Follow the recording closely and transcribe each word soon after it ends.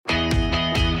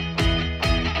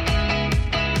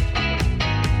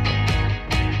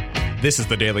This is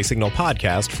the Daily Signal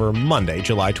podcast for Monday,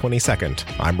 July 22nd.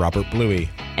 I'm Robert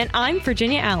Bluey. And I'm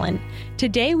Virginia Allen.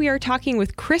 Today we are talking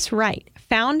with Chris Wright,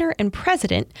 founder and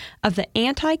president of the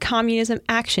Anti-Communism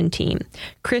Action Team.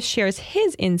 Chris shares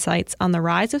his insights on the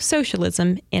rise of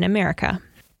socialism in America.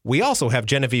 We also have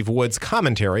Genevieve Wood's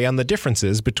commentary on the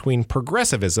differences between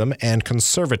progressivism and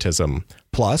conservatism.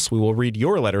 Plus, we will read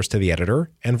your letters to the editor,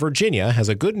 and Virginia has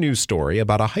a good news story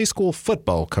about a high school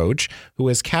football coach who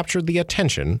has captured the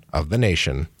attention of the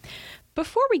nation.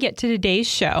 Before we get to today's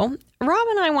show, Rob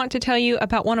and I want to tell you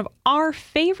about one of our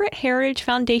favorite Heritage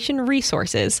Foundation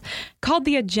resources called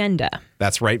The Agenda.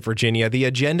 That's right, Virginia. The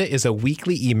Agenda is a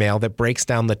weekly email that breaks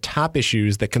down the top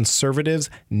issues that conservatives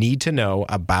need to know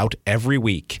about every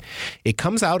week. It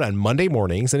comes out on Monday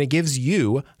mornings, and it gives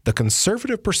you the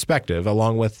conservative perspective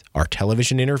along with our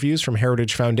television interviews from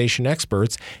Heritage Foundation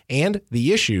experts and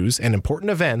the issues and important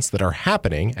events that are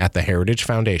happening at the Heritage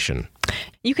Foundation.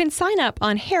 You can sign up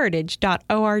on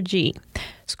heritage.org.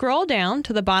 Scroll down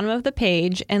to the bottom of the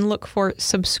page and look for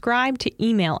Subscribe to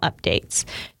Email Updates.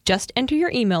 Just enter your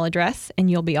email address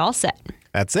and you'll be all set.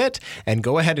 That's it. And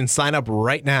go ahead and sign up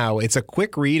right now. It's a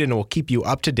quick read and it will keep you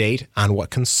up to date on what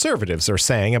conservatives are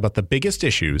saying about the biggest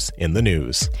issues in the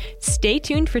news. Stay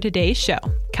tuned for today's show.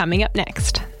 Coming up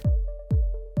next.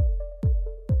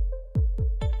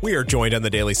 We are joined on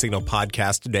the Daily Signal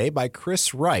podcast today by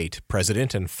Chris Wright,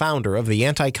 president and founder of the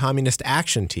Anti-Communist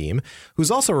Action Team,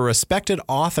 who's also a respected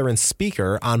author and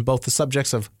speaker on both the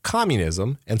subjects of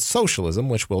communism and socialism,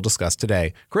 which we'll discuss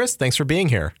today. Chris, thanks for being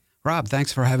here. Rob,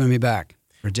 thanks for having me back.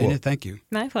 Virginia, thank you.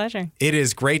 My pleasure. It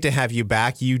is great to have you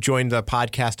back. You joined the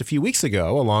podcast a few weeks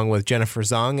ago, along with Jennifer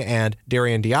Zung and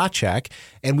Darian Diacek,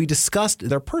 and we discussed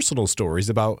their personal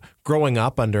stories about growing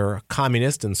up under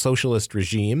communist and socialist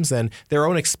regimes and their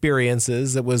own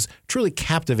experiences. It was truly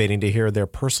captivating to hear their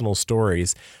personal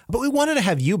stories. But we wanted to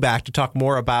have you back to talk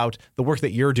more about the work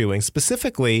that you're doing,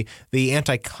 specifically the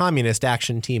Anti-Communist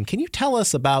Action Team. Can you tell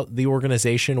us about the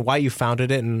organization, why you founded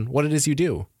it, and what it is you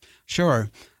do? Sure.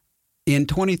 In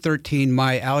 2013,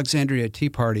 my Alexandria Tea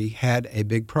Party had a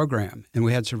big program, and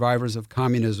we had survivors of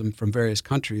communism from various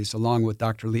countries, along with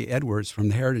Dr. Lee Edwards from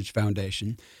the Heritage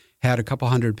Foundation, had a couple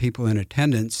hundred people in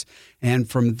attendance. And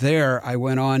from there, I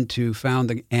went on to found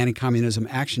the Anti-Communism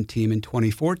Action Team in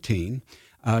 2014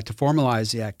 to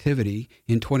formalize the activity.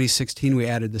 In 2016, we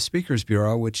added the Speakers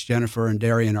Bureau, which Jennifer and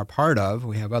Darian are part of.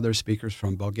 We have other speakers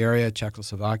from Bulgaria,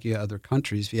 Czechoslovakia, other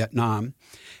countries, Vietnam.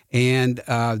 And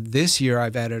this year,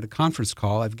 I've added a conference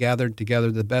call. I've gathered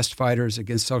together the best fighters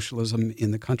against socialism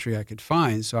in the country I could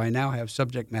find. So I now have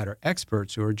subject matter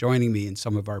experts who are joining me in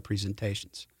some of our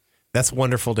presentations. That's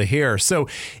wonderful to hear. So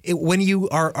when you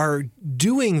are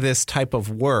doing this type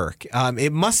of work,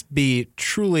 it must be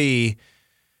truly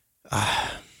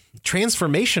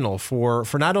transformational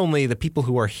for not only the people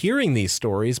who are hearing these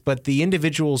stories, but the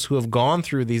individuals who have gone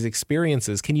through these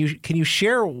experiences. Can you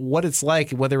share what it's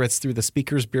like, whether it's through the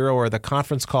Speakers Bureau or the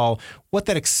conference call, what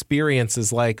that experience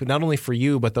is like, not only for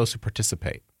you, but those who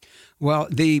participate? Well,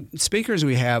 the speakers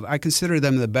we have, I consider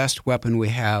them the best weapon we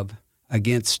have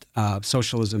against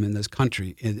socialism in this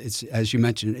country. It's, as you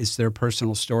mentioned, it's their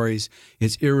personal stories.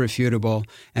 It's irrefutable,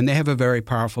 and they have a very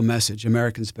powerful message.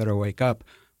 Americans better wake up.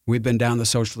 We've been down the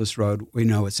socialist road. We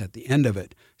know it's at the end of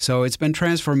it. So it's been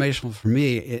transformational for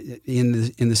me in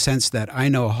the sense that I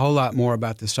know a whole lot more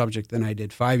about the subject than I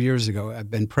did 5 years ago. I've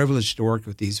been privileged to work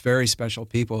with these very special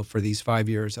people for these 5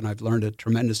 years, and I've learned a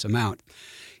tremendous amount.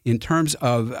 In terms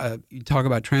of, you talk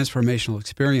about transformational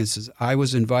experiences, I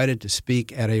was invited to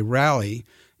speak at a rally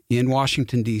in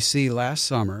Washington, D.C. last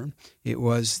summer. It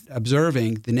was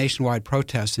observing the nationwide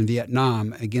protests in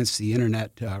Vietnam against the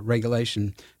internet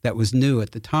regulation that was new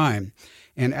at the time.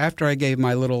 And after I gave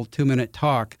my little 2-minute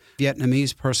talk, a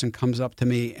Vietnamese person comes up to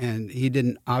me, and he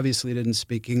obviously didn't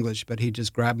speak English, but he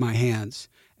just grabbed my hands.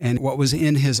 And what was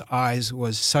in his eyes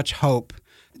was such hope.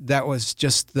 That was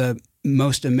just the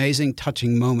most amazing,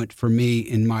 touching moment for me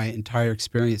in my entire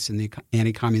experience in the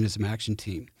Anti-Communism Action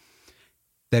Team.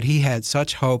 That he had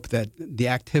such hope that the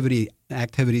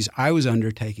activities I was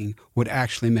undertaking would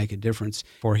actually make a difference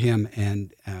for him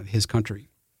and his country.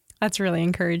 That's really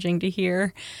encouraging to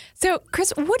hear. So,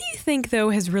 Chris, what do you think,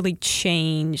 though, has really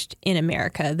changed in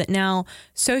America that now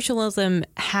socialism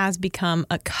has become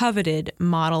a coveted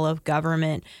model of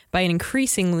government by an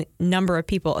increasing number of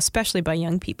people, especially by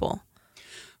young people?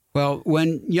 Well,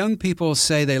 when young people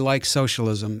say they like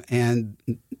socialism, and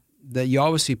that you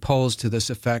always see polls to this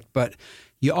effect, but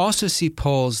you also see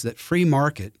polls that free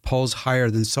market polls higher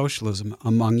than socialism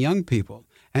among young people.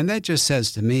 And that just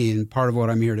says to me, and part of what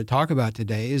I'm here to talk about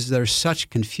today, is there's such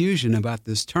confusion about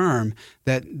this term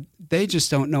that they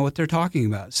just don't know what they're talking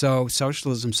about. So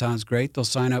socialism sounds great, they'll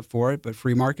sign up for it, but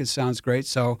free market sounds great,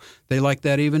 so they like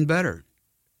that even better.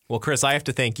 Well, Chris, I have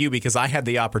to thank you because I had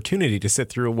the opportunity to sit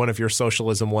through one of your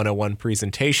Socialism 101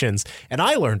 presentations, and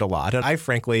I learned a lot. And I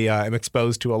frankly am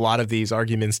exposed to a lot of these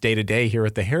arguments day to day here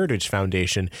at the Heritage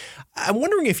Foundation. I'm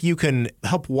wondering if you can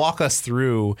help walk us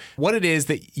through what it is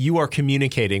that you are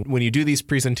communicating when you do these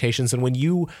presentations and when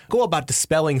you go about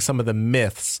dispelling some of the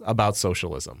myths about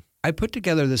socialism. I put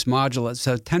together this module. It's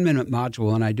a 10-minute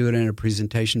module, and I do it in a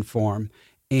presentation form.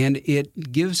 And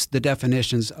it gives the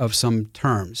definitions of some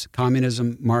terms,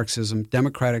 communism, Marxism,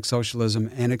 democratic socialism,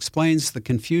 and explains the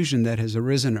confusion that has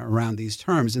arisen around these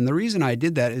terms. And the reason I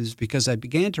did that is because I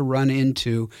began to run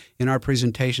into, in our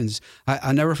presentations,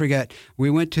 I'll never forget, we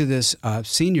went to this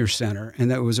senior center,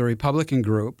 and that was a Republican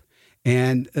group.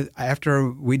 And after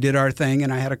we did our thing,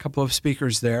 and I had a couple of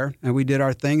speakers there, and we did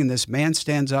our thing, and this man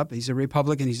stands up. He's a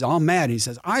Republican. He's all mad. He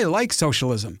says, "I like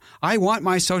socialism. I want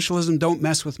my socialism. Don't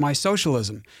mess with my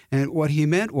socialism." And what he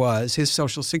meant was his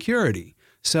Social Security.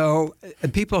 So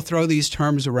people throw these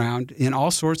terms around in all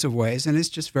sorts of ways, and it's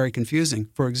just very confusing.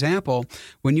 For example,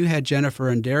 when you had Jennifer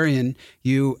and Darian,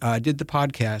 you did the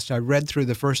podcast. I read through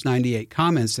the first 98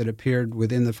 comments that appeared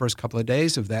within the first couple of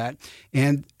days of that,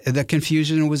 and the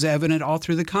confusion was evident all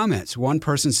through the comments. One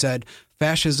person said,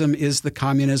 "Fascism is the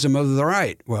communism of the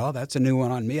right." Well, that's a new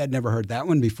one on me. I'd never heard that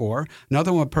one before.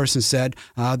 Another one person said,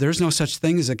 "There's no such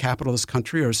thing as a capitalist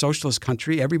country or a socialist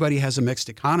country. Everybody has a mixed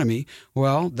economy."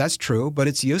 Well, that's true, but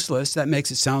it's useless. That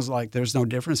makes it sound like there's no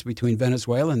difference between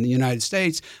Venezuela and the United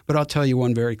States. But I'll tell you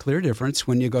one very clear difference.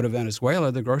 When you go to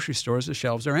Venezuela, the grocery stores, the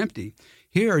shelves are empty.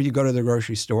 Here, you go to the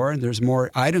grocery store, and there's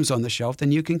more items on the shelf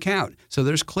than you can count. So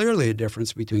there's clearly a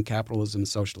difference between capitalism and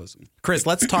socialism. Chris,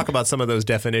 let's talk about some of those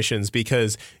definitions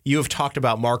because you have talked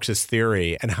about Marxist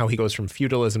theory and how he goes from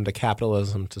feudalism to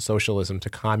capitalism to socialism to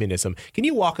communism. Can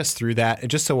you walk us through that,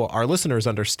 just so our listeners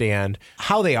understand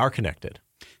how they are connected?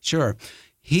 Sure.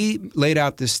 He laid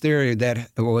out this theory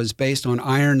that was based on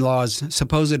iron laws,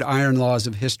 supposed iron laws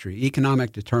of history,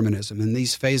 economic determinism. And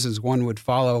these phases, one would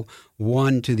follow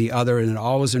one to the other, and it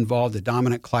always involved a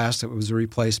dominant class that was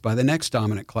replaced by the next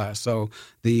dominant class. So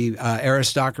the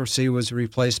aristocracy was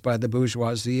replaced by the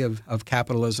bourgeoisie of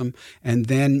capitalism. And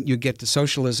then you get to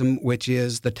socialism, which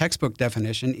is, the textbook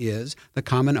definition is the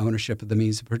common ownership of the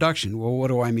means of production. Well, what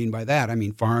do I mean by that? I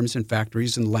mean farms and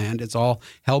factories and land. It's all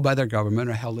held by their government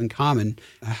or held in common,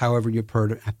 however you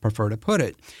prefer to put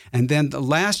it. And then the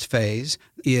last phase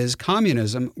is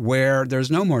communism, where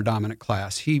there's no more dominant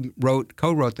class. He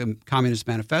co-wrote the Communist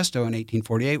Manifesto in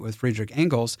 1848 with Friedrich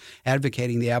Engels,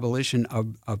 advocating the abolition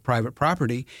of private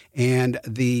property and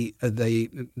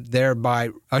thereby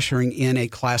ushering in a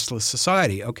classless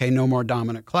society. Okay, no more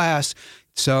dominant class.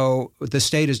 So the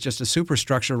state is just a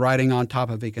superstructure riding on top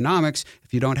of economics.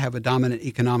 If you don't have a dominant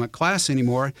economic class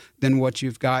anymore, then what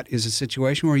you've got is a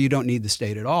situation where you don't need the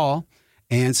state at all.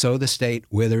 And so the state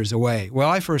withers away. Well,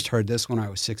 I first heard this when I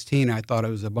was 16. I thought it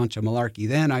was a bunch of malarkey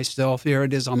then. Here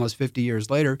it is almost 50 years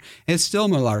later. It's still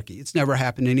malarkey. It's never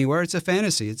happened anywhere. It's a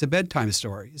fantasy. It's a bedtime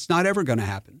story. It's not ever going to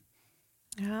happen.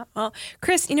 Yeah. Well,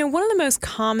 Chris, one of the most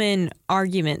common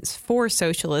arguments for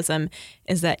socialism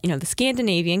is that, the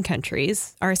Scandinavian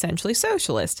countries are essentially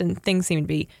socialist and things seem to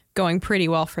be going pretty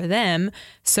well for them.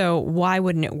 So why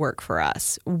wouldn't it work for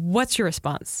us? What's your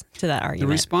response to that argument?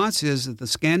 The response is that the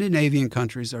Scandinavian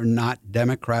countries are not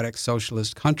democratic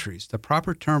socialist countries. The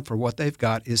proper term for what they've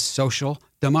got is social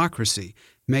democracy.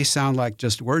 It may sound like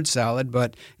just word salad,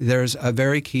 but there's a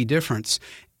very key difference.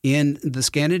 In the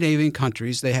Scandinavian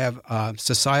countries, they have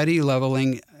society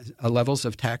leveling levels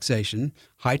of taxation,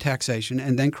 high taxation,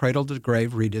 and then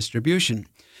cradle-to-grave redistribution.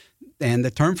 And the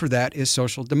term for that is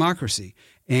social democracy.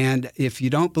 And if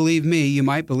you don't believe me, you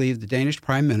might believe the Danish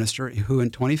Prime Minister, who in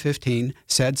 2015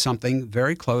 said something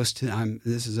very close to,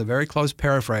 this is a very close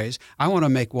paraphrase, "I want to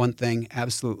make one thing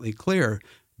absolutely clear.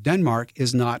 Denmark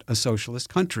is not a socialist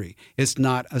country. It's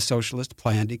not a socialist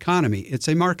planned economy. It's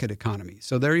a market economy."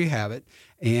 So there you have it.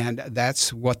 And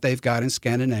that's what they've got in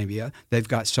Scandinavia. They've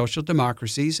got social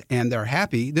democracies, and they're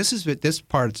happy. This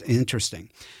part's interesting.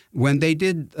 When they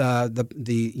did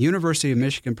the University of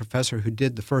Michigan professor who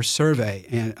did the first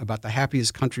survey about the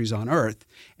happiest countries on earth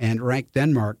and ranked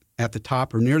Denmark at the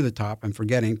top or near the top, I'm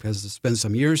forgetting because it's been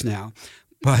some years now,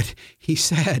 but he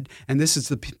said, and this is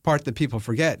the part that people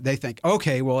forget, they think,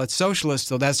 okay, well, it's socialist,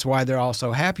 so that's why they're all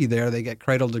so happy there. They get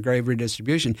cradle-to-grave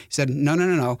redistribution. He said,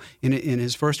 no. In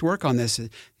his first work on this,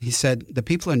 he said, the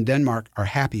people in Denmark are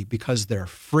happy because they're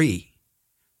free.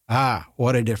 Ah,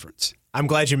 what a difference. I'm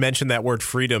glad you mentioned that word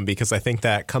freedom, because I think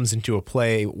that comes into a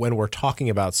play when we're talking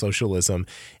about socialism.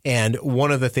 And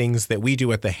one of the things that we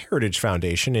do at the Heritage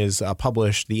Foundation is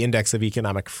publish the Index of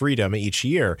Economic Freedom each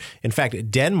year. In fact,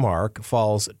 Denmark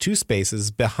falls 2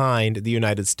 spaces behind the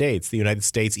United States. The United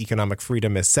States economic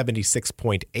freedom is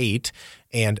 76.8.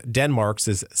 and Denmark's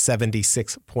is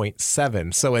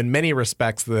 76.7. So in many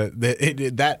respects,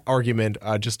 that argument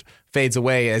just fades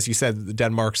away. As you said,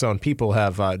 Denmark's own people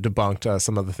have debunked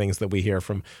some of the things that we hear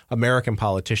from American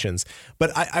politicians.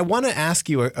 But I want to ask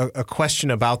you a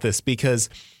question about this, because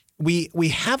we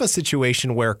have a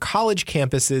situation where college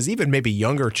campuses, even maybe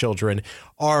younger children,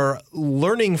 are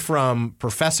learning from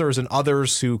professors and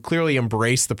others who clearly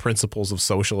embrace the principles of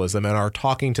socialism and are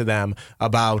talking to them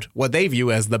about what they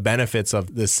view as the benefits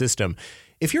of this system.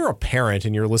 If you're a parent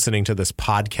and you're listening to this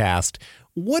podcast,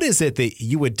 what is it that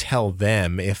you would tell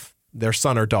them if their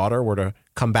son or daughter were to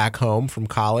come back home from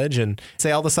college and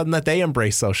say all of a sudden that they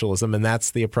embrace socialism and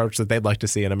that's the approach that they'd like to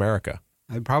see in America?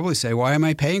 I'd probably say, why am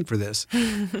I paying for this?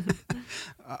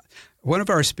 One of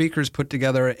our speakers put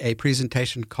together a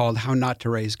presentation called How Not to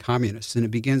Raise Communists, and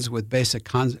it begins with basic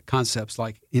concepts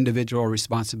like individual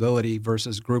responsibility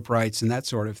versus group rights and that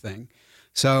sort of thing.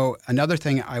 So another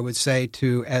thing I would say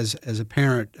as a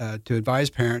parent, to advise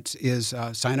parents is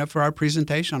sign up for our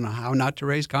presentation on how not to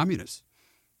raise communists.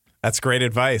 That's great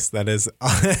advice. That is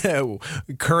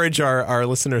encourage our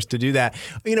listeners to do that.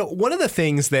 You know, one of the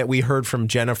things that we heard from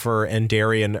Jennifer and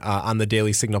Darian on the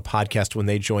Daily Signal podcast when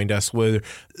they joined us were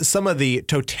some of the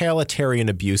totalitarian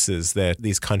abuses that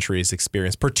these countries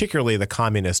experience, particularly the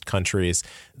communist countries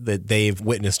that they've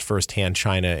witnessed firsthand,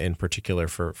 China in particular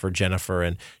for Jennifer,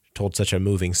 and told such a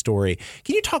moving story.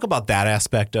 Can you talk about that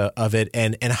aspect of it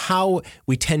and how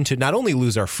we tend to not only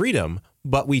lose our freedom,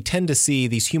 but we tend to see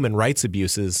these human rights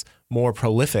abuses more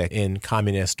prolific in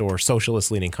communist or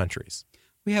socialist-leaning countries?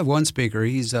 We have one speaker.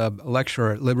 He's a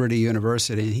lecturer at Liberty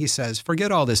University, and he says,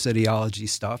 forget all this ideology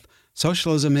stuff.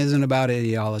 Socialism isn't about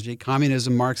ideology.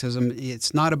 Communism, Marxism,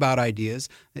 it's not about ideas.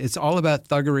 It's all about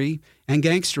thuggery and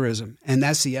gangsterism, and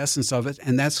that's the essence of it,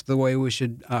 and that's the way we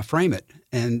should frame it.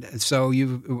 And so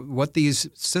what these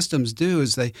systems do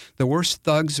is the worst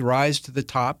thugs rise to the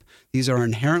top. These are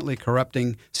inherently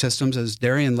corrupting systems, as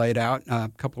Darian laid out a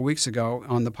couple of weeks ago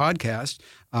on the podcast.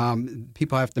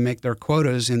 People have to make their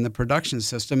quotas in the production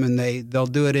system, and they'll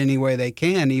do it any way they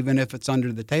can, even if it's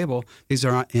under the table. These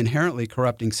are inherently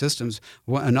corrupting systems.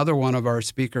 Another one of our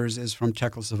speakers is from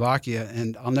Czechoslovakia,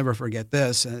 and I'll never forget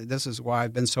this. This is why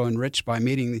I've been so enriched by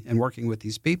meeting and working with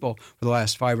these people for the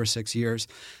last 5 or 6 years.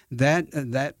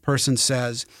 That person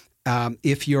says,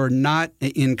 if you're not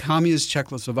in communist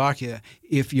Czechoslovakia,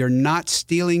 if you're not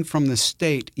stealing from the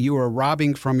state, you are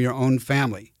robbing from your own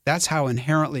family. That's how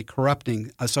inherently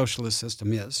corrupting a socialist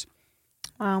system is.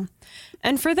 Wow.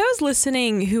 And for those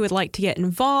listening who would like to get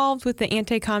involved with the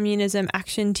Anti-Communism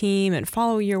Action Team and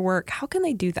follow your work, how can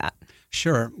they do that?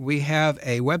 Sure. We have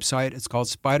a website. It's called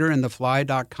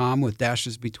spiderandthefly.com with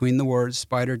dashes between the words,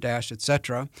 spider dash,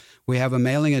 etc. We have a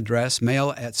mailing address,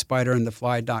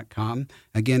 mail@spiderandthefly.com,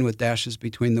 again with dashes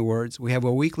between the words. We have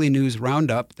a weekly news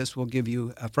roundup. This will give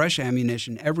you a fresh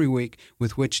ammunition every week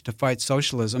with which to fight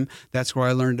socialism. That's where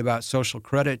I learned about social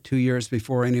credit 2 years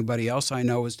before anybody else I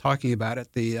know was talking about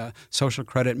it, the social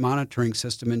credit monitoring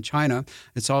system in China.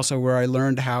 It's also where I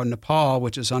learned how Nepal,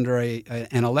 which is under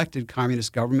an elected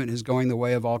communist government, is going the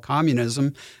way of all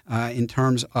communism in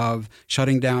terms of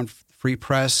shutting down free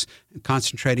press,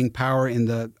 concentrating power in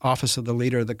the office of the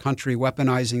leader of the country,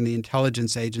 weaponizing the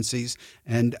intelligence agencies.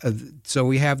 And so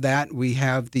we have that. We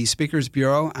have the Speakers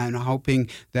Bureau, and hoping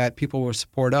that people will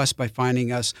support us by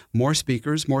finding us more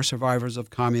speakers, more survivors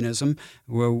of communism.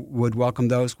 We would welcome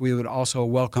those. We would also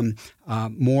welcome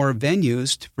more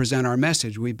venues to present our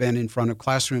message. We've been in front of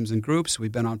classrooms and groups.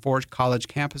 We've been on 4 college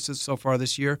campuses so far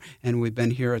this year, and we've been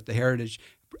here at the Heritage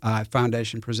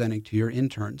Foundation presenting to your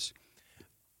interns.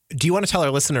 Do you want to tell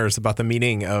our listeners about the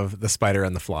meaning of The Spider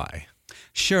and the Fly?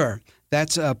 Sure.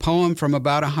 That's a poem from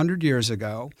about 100 years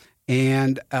ago.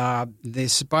 And the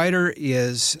spider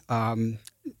is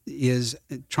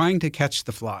trying to catch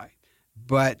the fly,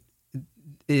 but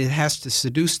it has to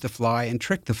seduce the fly and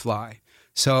trick the fly.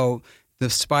 So the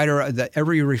spider,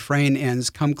 every refrain ends,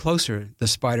 "Come closer," the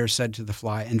spider said to the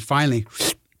fly, and finally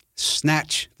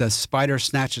the spider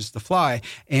snatches the fly.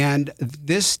 And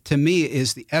this, to me,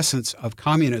 is the essence of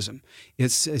communism.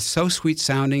 It's so sweet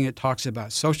sounding. It talks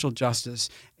about social justice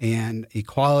and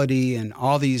equality and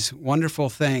all these wonderful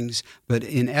things. But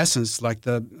in essence, like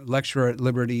the lecturer at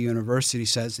Liberty University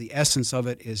says, the essence of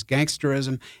it is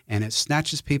gangsterism, and it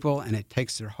snatches people and it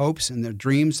takes their hopes and their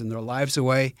dreams and their lives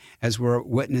away, as we're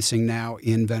witnessing now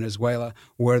in Venezuela,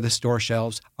 where the store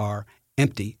shelves are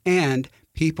empty. And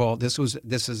people, this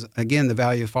is again the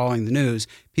value of following the news.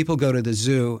 People go to the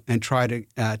zoo and try to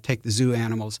take the zoo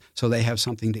animals so they have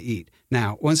something to eat.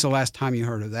 Now, when's the last time you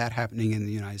heard of that happening in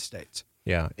the United States?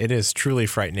 Yeah, it is truly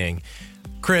frightening.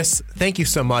 Chris, thank you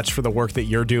so much for the work that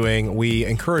you're doing. We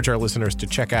encourage our listeners to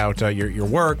check out your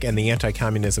work and the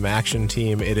Anti-Communism Action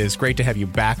Team. It is great to have you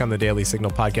back on the Daily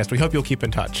Signal podcast. We hope you'll keep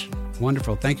in touch.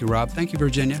 Wonderful. Thank you, Rob. Thank you,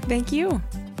 Virginia. Thank you.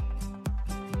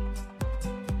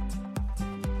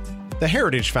 The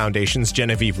Heritage Foundation's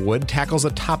Genevieve Wood tackles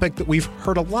a topic that we've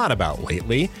heard a lot about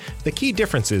lately, the key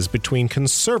differences between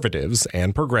conservatives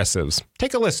and progressives.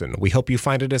 Take a listen. We hope you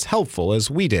find it as helpful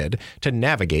as we did to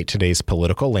navigate today's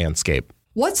political landscape.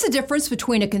 What's the difference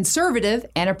between a conservative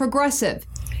and a progressive?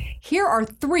 Here are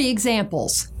 3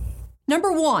 examples.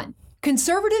 Number 1,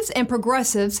 conservatives and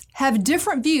progressives have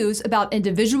different views about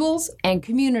individuals and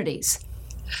communities.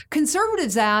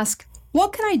 Conservatives ask,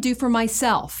 what can I do for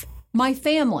myself, my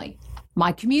family,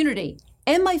 my community,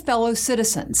 and my fellow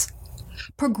citizens?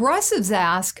 Progressives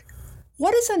ask,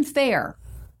 what is unfair?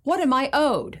 What am I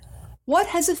owed? What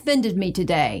has offended me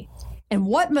today? And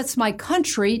what must my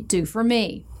country do for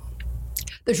me?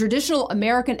 The traditional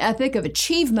American ethic of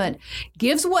achievement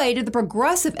gives way to the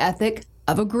progressive ethic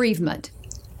of aggrievement.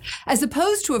 As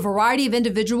opposed to a variety of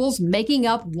individuals making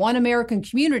up one American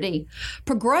community,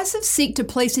 progressives seek to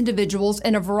place individuals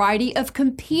in a variety of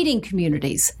competing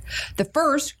communities. The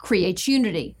first creates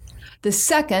unity. The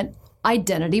second,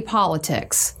 identity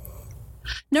politics.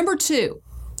 Number 2,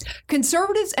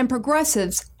 conservatives and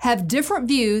progressives have different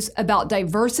views about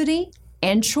diversity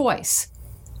and choice.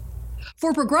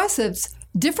 For progressives,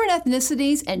 different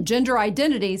ethnicities and gender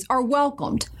identities are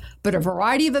welcomed, but a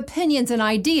variety of opinions and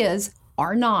ideas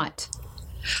are not.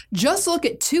 Just look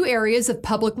at 2 areas of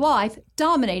public life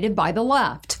dominated by the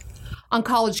left. On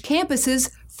college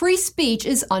campuses, free speech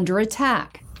is under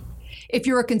attack. If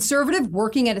you're a conservative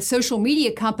working at a social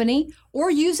media company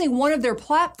or using one of their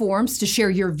platforms to share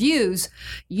your views,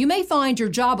 you may find your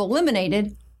job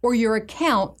eliminated or your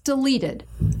account deleted.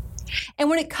 And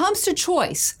when it comes to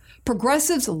choice,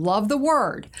 progressives love the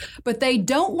word, but they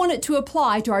don't want it to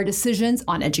apply to our decisions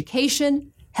on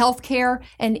education, healthcare,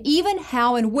 and even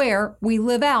how and where we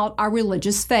live out our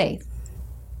religious faith.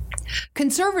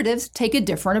 Conservatives take a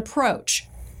different approach.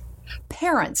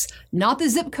 Parents, not the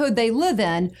zip code they live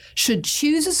in, should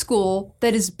choose a school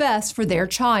that is best for their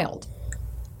child.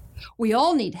 We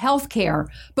all need healthcare,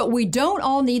 but we don't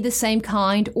all need the same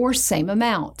kind or same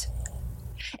amount.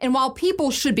 And while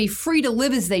people should be free to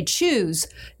live as they choose,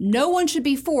 no one should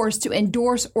be forced to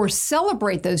endorse or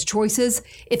celebrate those choices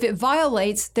if it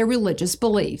violates their religious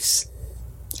beliefs.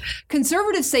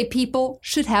 Conservatives say people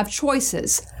should have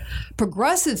choices.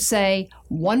 Progressives say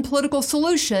one political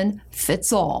solution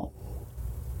fits all.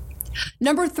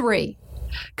 Number 3,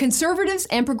 conservatives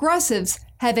and progressives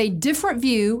have a different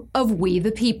view of we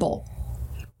the people.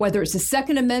 Whether it's the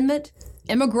Second Amendment,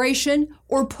 immigration,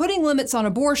 or putting limits on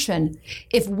abortion,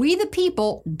 if we the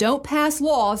people don't pass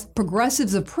laws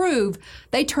progressives approve,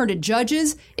 they turn to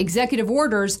judges, executive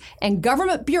orders, and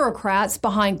government bureaucrats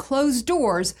behind closed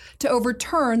doors to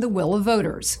overturn the will of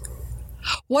voters.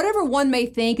 Whatever one may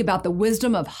think about the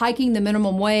wisdom of hiking the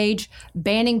minimum wage,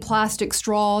 banning plastic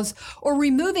straws, or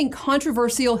removing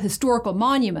controversial historical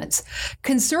monuments,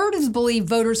 conservatives believe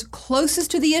voters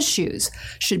closest to the issues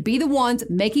should be the ones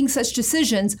making such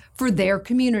decisions for their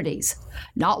communities,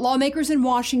 not lawmakers in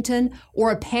Washington or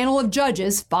a panel of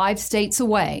judges 5 states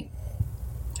away.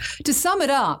 To sum it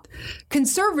up,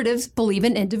 conservatives believe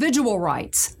in individual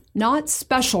rights, not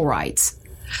special rights.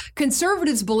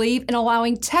 Conservatives believe in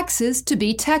allowing Texas to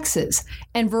be Texas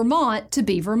and Vermont to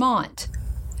be Vermont.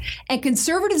 And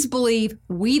conservatives believe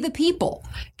we, the people,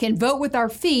 can vote with our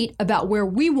feet about where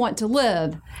we want to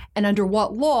live and under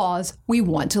what laws we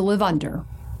want to live under.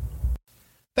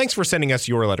 Thanks for sending us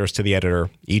your letters to the editor.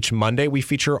 Each Monday, we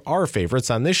feature our favorites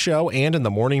on this show and in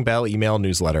the Morning Bell email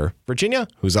newsletter. Virginia,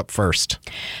 who's up first?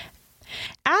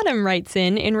 Adam writes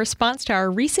in response to our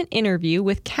recent interview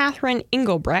with Catherine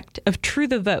Engelbrecht of True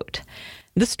the Vote.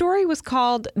 The story was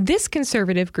called "This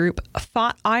Conservative Group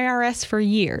Fought IRS for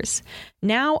Years.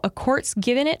 Now a court's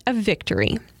given it a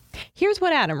victory." Here's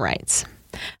what Adam writes.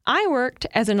 I worked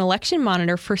as an election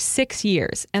monitor for 6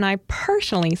 years, and I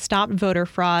personally stopped voter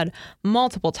fraud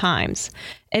multiple times.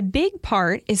 A big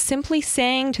part is simply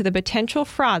saying to the potential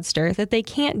fraudster that they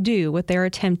can't do what they're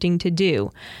attempting to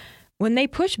do. When they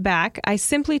push back, I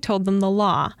simply told them the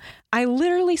law. I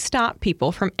literally stopped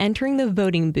people from entering the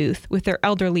voting booth with their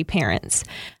elderly parents.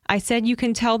 I said you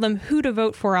can tell them who to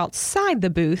vote for outside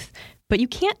the booth, but you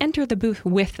can't enter the booth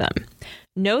with them.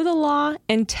 Know the law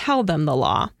and tell them the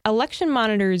law. Election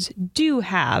monitors do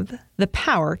have the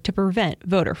power to prevent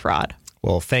voter fraud.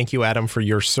 Well, thank you, Adam, for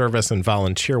your service and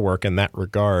volunteer work in that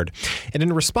regard. And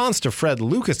in response to Fred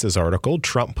Lucas's article,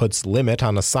 Trump Puts Limit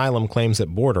on Asylum Claims at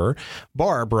Border,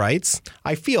 Barb writes,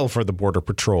 I feel for the Border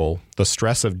Patrol. The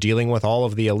stress of dealing with all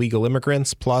of the illegal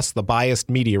immigrants, plus the biased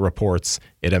media reports.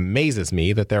 It amazes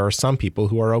me that there are some people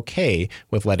who are okay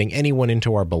with letting anyone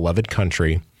into our beloved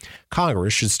country.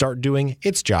 Congress should start doing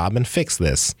its job and fix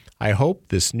this. I hope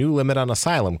this new limit on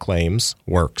asylum claims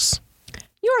works.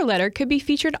 Your letter could be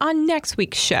featured on next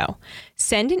week's show.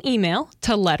 Send an email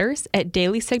to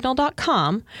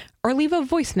letters@dailysignal.com or leave a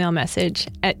voicemail message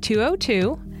at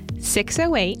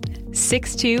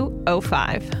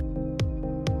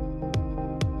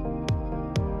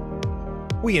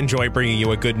 202-608-6205. We enjoy bringing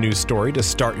you a good news story to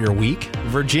start your week.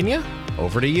 Virginia,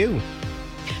 over to you.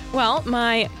 Well,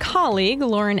 my colleague,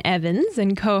 Lauren Evans,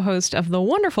 and co-host of the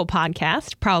wonderful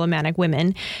podcast, Problematic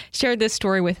Women, shared this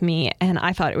story with me, and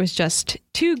I thought it was just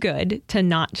too good to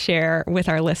not share with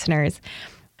our listeners.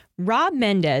 Rob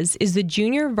Mendez is the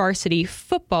junior varsity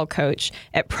football coach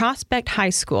at Prospect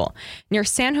High School near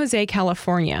San Jose,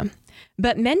 California.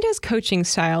 But Mendez's coaching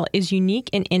style is unique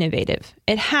and innovative.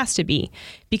 It has to be,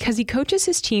 because he coaches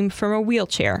his team from a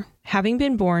wheelchair, having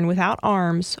been born without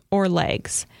arms or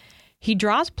legs. He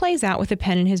draws plays out with a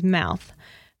pen in his mouth,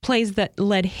 plays that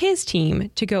led his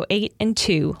team to go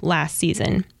 8-2 last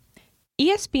season.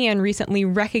 ESPN recently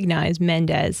recognized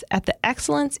Mendez at the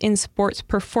Excellence in Sports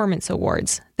Performance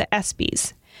Awards, the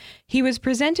ESPYs. He was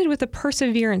presented with a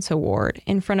Perseverance Award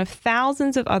in front of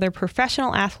thousands of other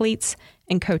professional athletes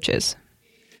and coaches.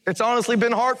 It's honestly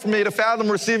been hard for me to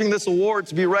fathom receiving this award,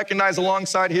 to be recognized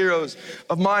alongside heroes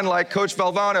of mine like Coach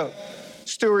Valvano,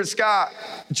 Stuart Scott,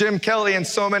 Jim Kelly, and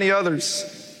so many others.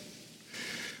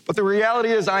 But the reality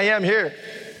is I am here.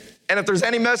 And if there's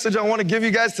any message I want to give you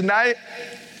guys tonight,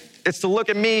 it's to look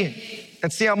at me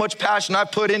and see how much passion I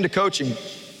put into coaching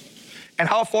and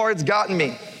how far it's gotten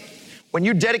me. When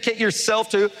you dedicate yourself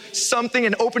to something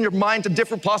and open your mind to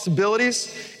different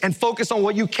possibilities and focus on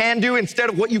what you can do instead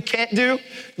of what you can't do,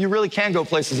 you really can go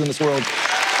places in this world.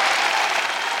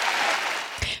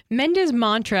 Mendez's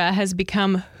mantra has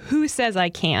become, who says I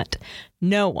can't?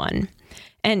 No one.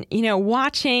 And,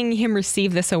 watching him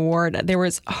receive this award, there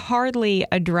was hardly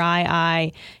a dry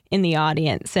eye in the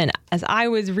audience. And as I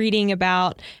was reading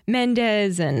about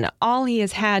Mendez and all he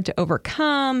has had to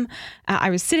overcome,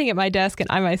 I was sitting at my desk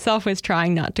and I myself was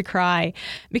trying not to cry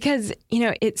because,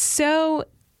 it's so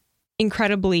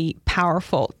incredibly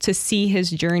powerful to see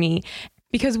his journey.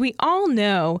 Because we all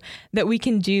know that we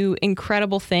can do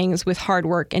incredible things with hard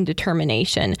work and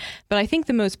determination. But I think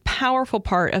the most powerful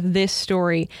part of this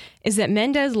story is that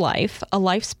Mendez's life, a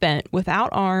life spent without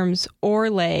arms or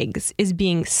legs, is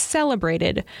being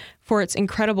celebrated for its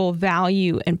incredible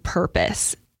value and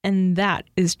purpose. And that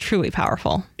is truly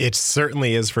powerful. It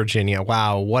certainly is, Virginia.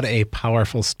 Wow, what a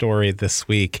powerful story this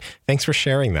week. Thanks for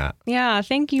sharing that. Yeah,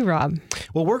 thank you, Rob.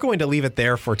 Well, we're going to leave it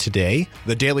there for today.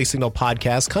 The Daily Signal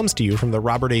podcast comes to you from the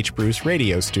Robert H. Bruce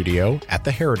Radio Studio at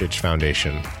the Heritage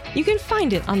Foundation. You can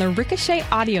find it on the Ricochet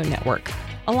Audio Network,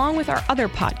 along with our other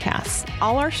podcasts.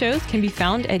 All our shows can be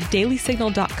found at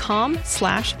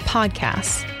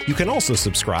dailysignal.com/podcasts. You can also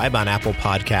subscribe on Apple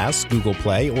Podcasts, Google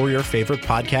Play, or your favorite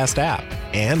podcast app.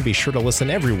 And be sure to listen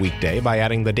every weekday by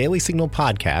adding the Daily Signal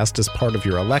podcast as part of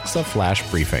your Alexa Flash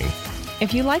briefing.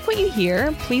 If you like what you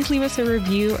hear, please leave us a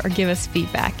review or give us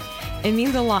feedback. It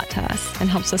means a lot to us and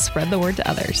helps us spread the word to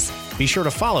others. Be sure to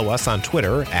follow us on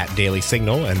Twitter at Daily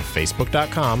Signal and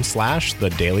Facebook.com/The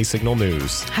Daily Signal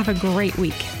News. Have a great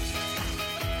week.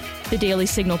 The Daily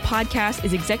Signal podcast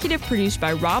is executive produced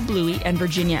by Rob Bluey and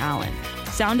Virginia Allen.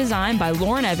 Sound design by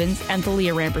Lauren Evans and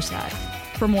Thalia Rampersad.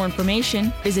 For more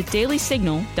information, visit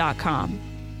dailysignal.com.